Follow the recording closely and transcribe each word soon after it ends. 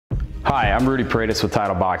Hi, I'm Rudy Paredes with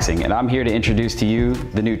Title Boxing, and I'm here to introduce to you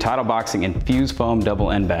the new Title Boxing Infused Foam Double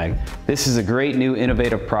End Bag. This is a great new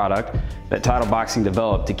innovative product that Title Boxing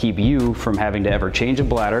developed to keep you from having to ever change a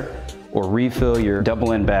bladder or refill your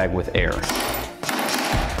double end bag with air.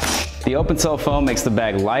 The open cell foam makes the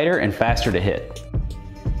bag lighter and faster to hit.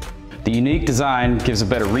 The unique design gives a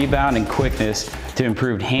better rebound and quickness to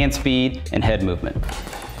improved hand speed and head movement.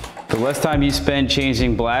 The less time you spend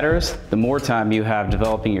changing bladders, the more time you have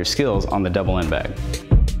developing your skills on the double end bag.